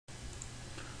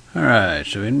Alright,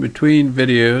 so in between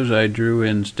videos I drew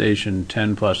in station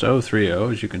 10 plus 030,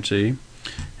 as you can see.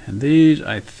 And these,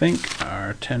 I think,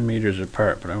 are 10 meters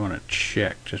apart, but I want to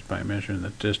check just by measuring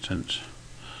the distance.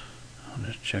 I'll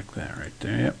just check that right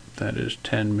there. Yep, that is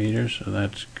 10 meters, so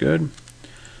that's good.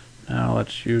 Now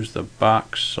let's use the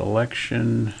box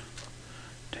selection.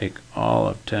 Take all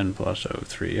of 10 plus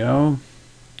 030 and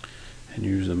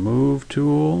use the move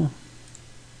tool.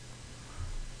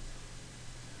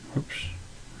 Whoops.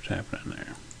 What's happening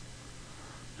there?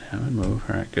 Have it move.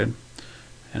 Alright, good.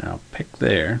 And I'll pick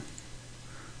there.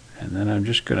 And then I'm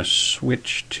just going to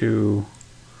switch to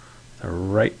the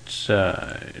right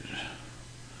side.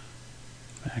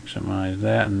 Maximize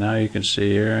that. And now you can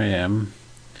see here I am.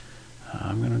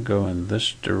 I'm going to go in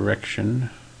this direction.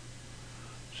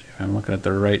 See if I'm looking at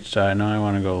the right side. Now I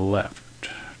want to go left.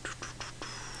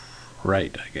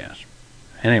 Right, I guess.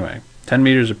 Anyway, 10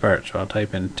 meters apart. So I'll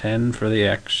type in 10 for the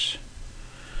X.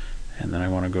 And then I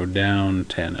want to go down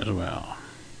 10 as well.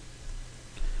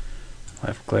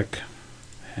 Left click,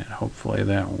 and hopefully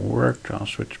that worked. I'll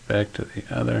switch back to the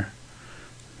other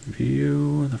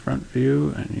view, the front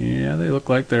view, and yeah, they look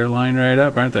like they're lined right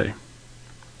up, aren't they?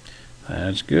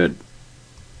 That's good.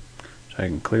 So I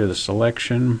can clear the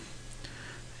selection,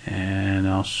 and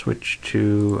I'll switch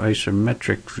to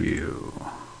isometric view.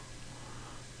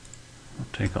 We'll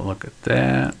take a look at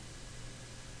that.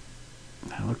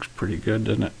 That looks pretty good,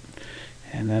 doesn't it?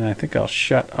 And then I think I'll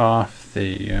shut off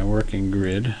the working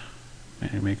grid,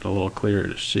 maybe make it a little clearer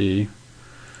to see,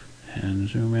 and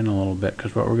zoom in a little bit,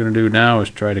 because what we're going to do now is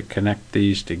try to connect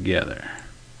these together.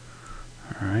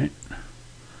 Alright,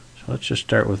 so let's just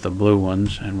start with the blue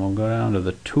ones, and we'll go down to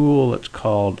the tool that's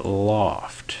called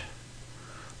Loft.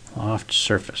 Loft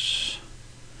Surface.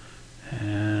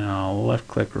 And I'll left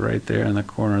click right there in the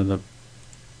corner of the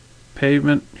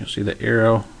pavement. You'll see the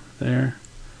arrow there.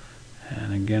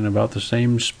 And again, about the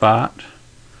same spot.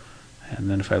 And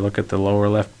then if I look at the lower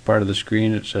left part of the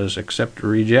screen, it says accept or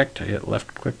reject. I hit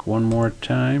left click one more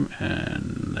time,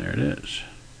 and there it is.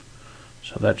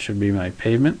 So that should be my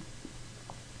pavement.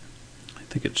 I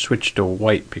think it switched to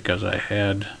white because I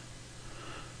had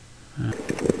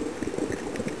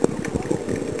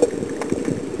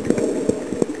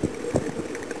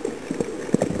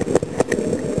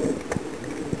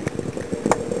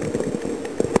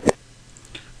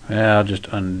I'll just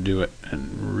undo it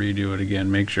and redo it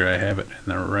again. Make sure I have it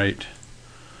in the right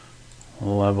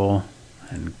level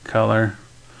and color.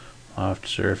 Loft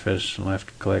surface,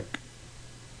 left click,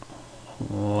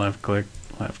 left click,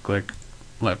 left click,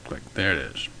 left click. There it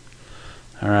is.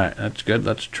 Alright, that's good.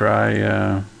 Let's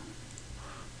try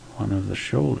one of the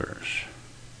shoulders.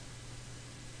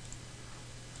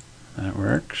 That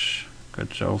works.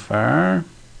 Good so far.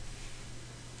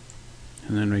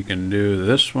 And then we can do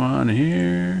this one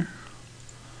here.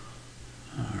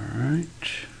 Alright.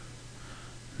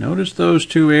 Notice those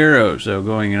two arrows, though,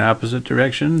 going in opposite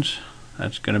directions.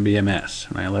 That's going to be a mess.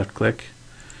 When I left click,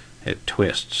 it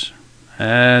twists.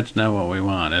 That's not what we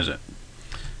want, is it?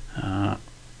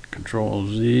 Control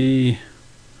Z.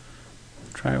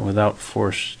 Try it without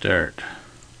force start.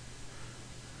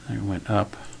 I went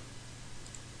up.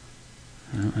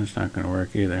 No, that's not going to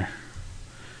work either.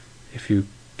 If you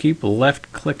keep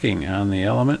left clicking on the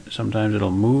element, sometimes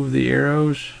it'll move the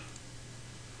arrows.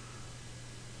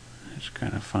 It's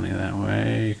kind of funny that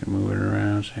way. You can move it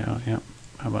around. Say, oh, yep.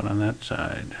 How about on that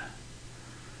side?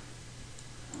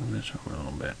 Move this over a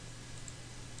little bit.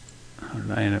 How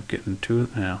did I end up getting to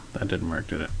it? No, that didn't work,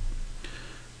 did it?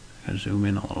 Gotta zoom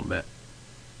in a little bit.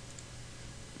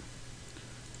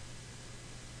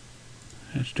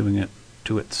 It's doing it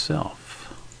to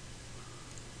itself.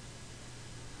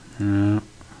 No.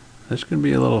 This can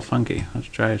be a little funky. Let's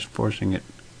try forcing it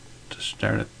to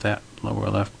start at that lower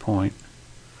left point.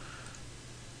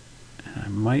 And I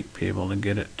might be able to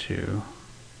get it to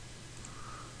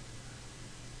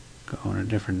go in a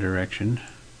different direction.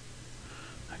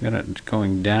 I got it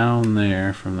going down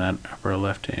there from that upper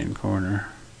left hand corner.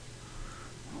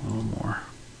 A little more.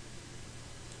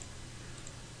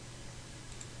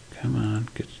 Come on,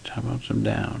 how about some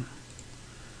down?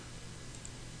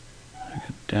 I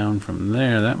get down from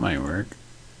there, that might work.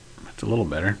 That's a little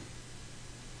better.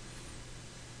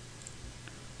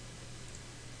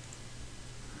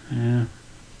 Yeah,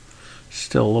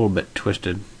 still a little bit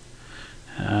twisted.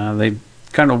 They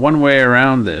kind of one way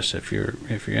around this. If you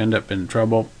end up in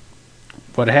trouble,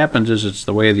 what happens is it's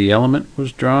the way the element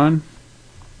was drawn.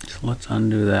 So let's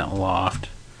undo that loft.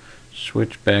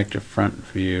 Switch back to front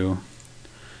view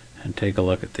and take a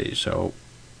look at these. So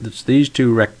it's these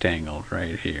two rectangles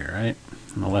right here, right,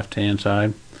 on the left hand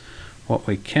side. What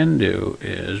we can do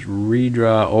is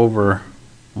redraw over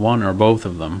one or both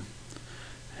of them.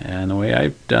 And the way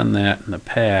I've done that in the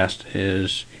past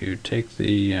is you take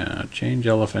the change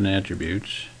elephant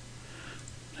attributes,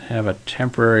 have a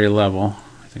temporary level.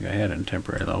 I think I had it in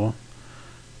temporary level.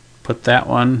 Put that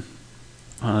one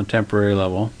on a temporary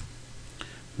level,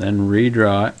 then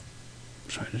redraw it.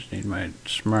 So I just need my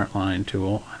smart line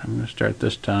tool. I'm going to start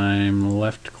this time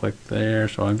left click there,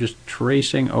 so I'm just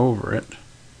tracing over it.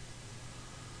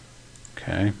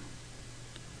 Okay.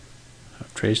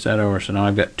 I've traced that over, so now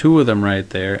I've got two of them right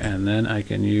there, and then I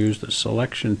can use the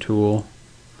selection tool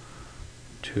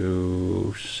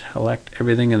to select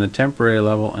everything in the temporary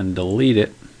level and delete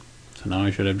it. So now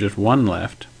I should have just one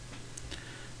left.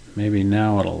 Maybe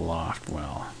now it'll loft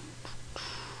well.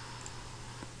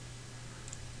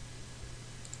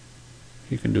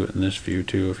 You can do it in this view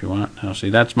too if you want. Now see,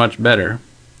 that's much better.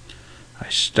 I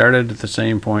started at the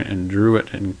same point and drew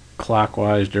it in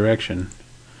clockwise direction,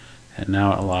 and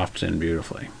now it lofts in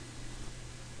beautifully.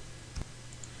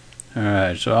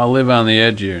 Alright, so I'll live on the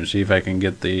edge here and see if I can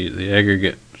get the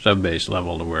aggregate subbase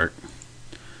level to work.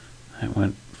 It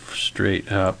went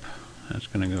straight up. That's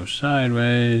going to go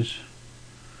sideways.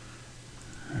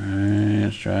 Alright,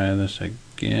 let's try this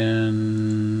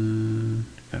again.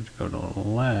 Got to go to the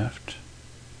left.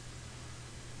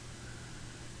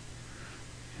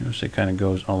 Notice it kind of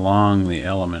goes along the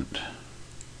element.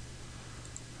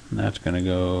 And that's going to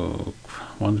go,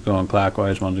 one's going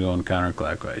clockwise, one's going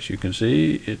counterclockwise. You can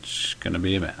see it's going to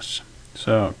be a mess.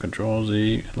 So Control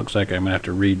Z, it looks like I'm going to have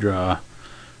to redraw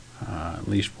at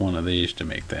least one of these to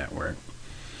make that work.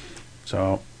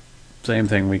 So same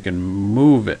thing, we can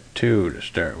move it too to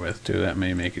start with too. That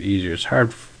may make it easier. It's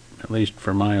hard, at least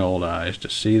for my old eyes, to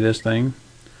see this thing.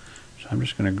 So I'm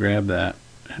just going to grab that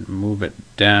and move it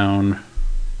down.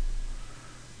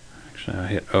 Actually, I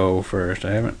hit O first.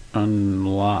 I haven't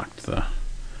unlocked the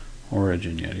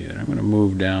origin yet either. I'm going to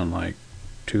move down like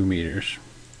 2 meters.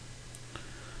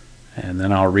 And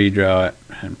then I'll redraw it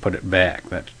and put it back.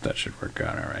 That should work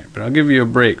out alright. But I'll give you a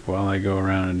break while I go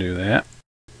around and do that.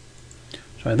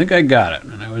 So I think I got it,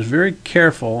 and I was very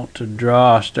careful to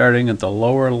draw starting at the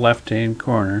lower left-hand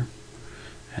corner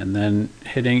and then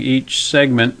hitting each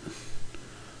segment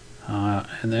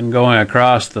and then going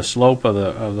across the slope of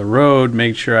the road.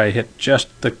 Make sure I hit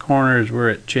just the corners where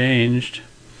it changed,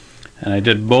 and I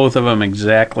did both of them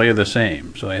exactly the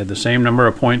same. So I had the same number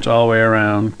of points all the way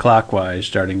around clockwise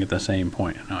starting at the same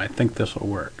point. Now I think this will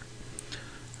work,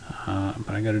 but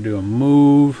I got to do a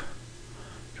move.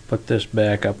 Put this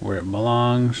back up where it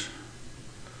belongs.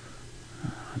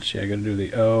 Let's see, I gotta do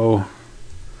the O.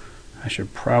 I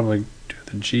should probably do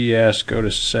the GS, go to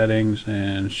settings,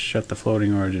 and shut the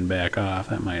floating origin back off.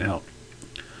 That might help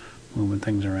moving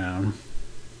things around.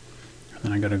 And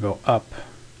then I gotta go up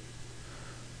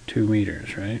 2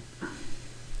 meters, right?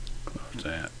 Close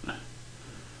that.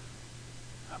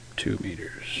 Up 2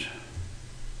 meters.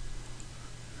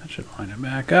 That should line it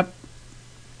back up.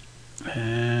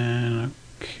 And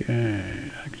okay,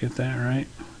 did I get that right?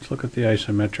 Let's look at the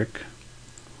isometric.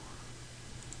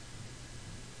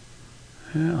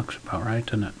 Yeah, it looks about right,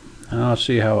 doesn't it? Now let's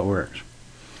see how it works.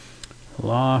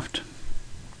 Loft.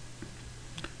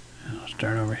 And I'll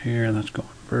start over here, and let's go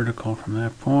vertical from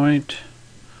that point.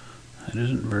 That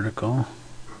isn't vertical.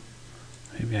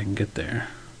 Maybe I can get there.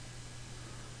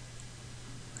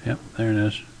 Yep, there it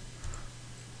is.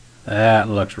 That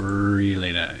looks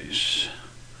really nice.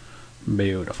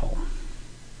 Beautiful.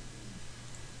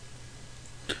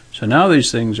 So now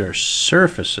these things are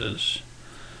surfaces.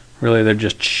 Really, they're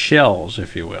just shells,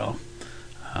 if you will.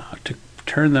 To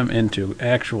turn them into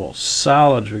actual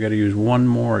solids, we've got to use one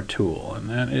more tool, and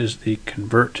that is the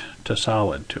Convert to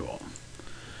Solid tool.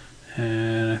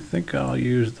 And I think I'll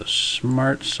use the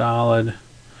Smart Solid,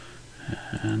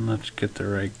 and let's get the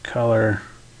right color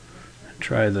and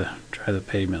try the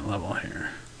pavement level here.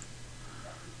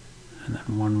 And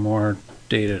then one more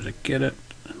data to get it.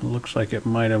 It looks like it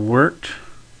might have worked.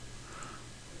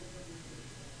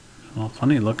 A little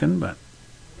funny looking, but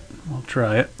we'll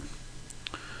try it.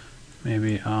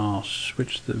 Maybe I'll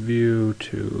switch the view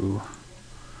to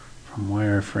from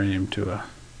wireframe to a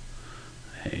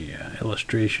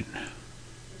illustration.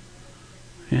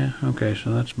 Yeah, okay,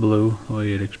 so that's blue, the way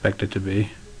you'd expect it to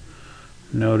be.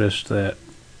 Notice that,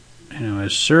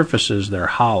 as surfaces, they're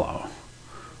hollow,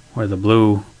 where the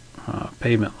blue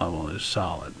pavement level is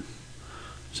solid.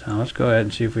 So let's go ahead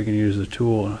and see if we can use the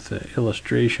tool with the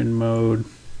illustration mode.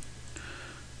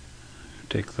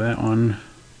 Take that one.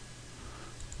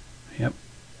 Yep,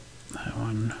 that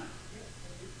one.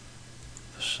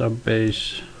 The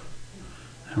subbase.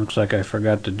 It looks like I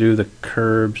forgot to do the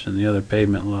curbs and the other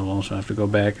pavement levels, so I have to go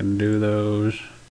back and do those.